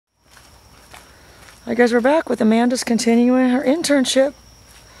Hi guys, we're back with Amanda's continuing her internship. All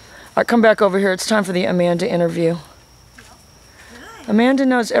right, come back over here. It's time for the Amanda interview. Amanda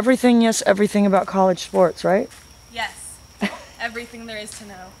knows everything, yes, everything about college sports, right? Yes. Everything there is to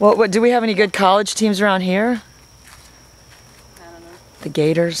know. Well, do we have any good college teams around here? I don't know. The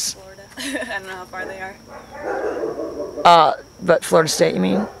Gators. Florida. I don't know how far they are. But Florida State, you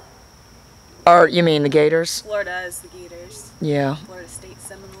mean? Or you mean the Gators? Florida is the Gators. Yeah. Florida State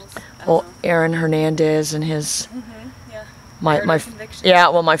Seminoles. Well, Aaron Hernandez and his... Yeah.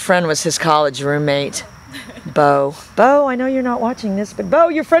 My friend was his college roommate, Bo. Bo, I know you're not watching this, but Bo,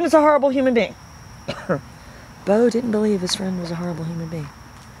 your friend is a horrible human being. Bo didn't believe his friend was a horrible human being.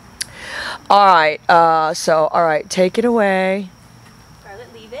 All right, all right, take it away.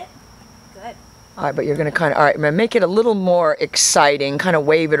 Scarlett, leave it. Good. All right, but you're gonna all right, make it a little more exciting, kind of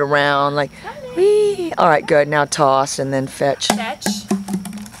wave it around, like, wee. All right, good, now toss and then fetch. Fetch.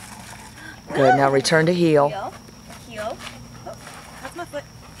 Good, now return to heel. Heel. Oh, that's my foot.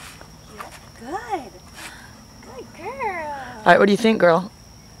 Heel. Good. Good girl. All right, what do you think, girl?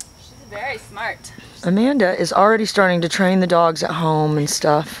 She's very smart. Amanda is already starting to train the dogs at home and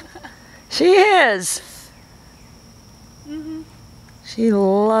stuff. She is. She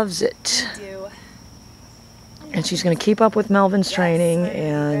loves it. I do. And she's going to keep up with Melvin's training,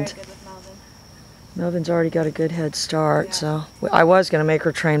 and very good with Melvin. Melvin's already got a good head start. So I was going to make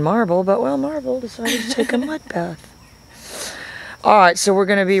her train Marble, but well, Marble decided to take a mud bath. All right, so we're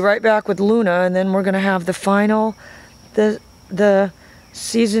going to be right back with Luna, and then we're going to have the final, the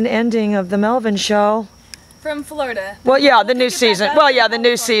season ending of the Melvin show. From Florida. Well, yeah, the new season. Well, yeah, the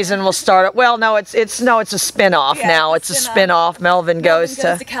new season will start. Well, no, it's a spin-off now. It's a spin-off. Melvin goes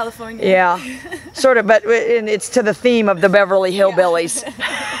to California. Yeah, sort of, but it's to the theme of the Beverly Hillbillies.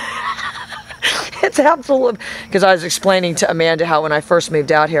 It's absolute. Because I was explaining to Amanda how when I first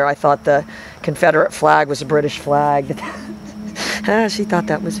moved out here, I thought the Confederate flag was a British flag. She thought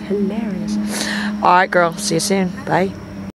that was hilarious. All right, girl. See you soon. Bye.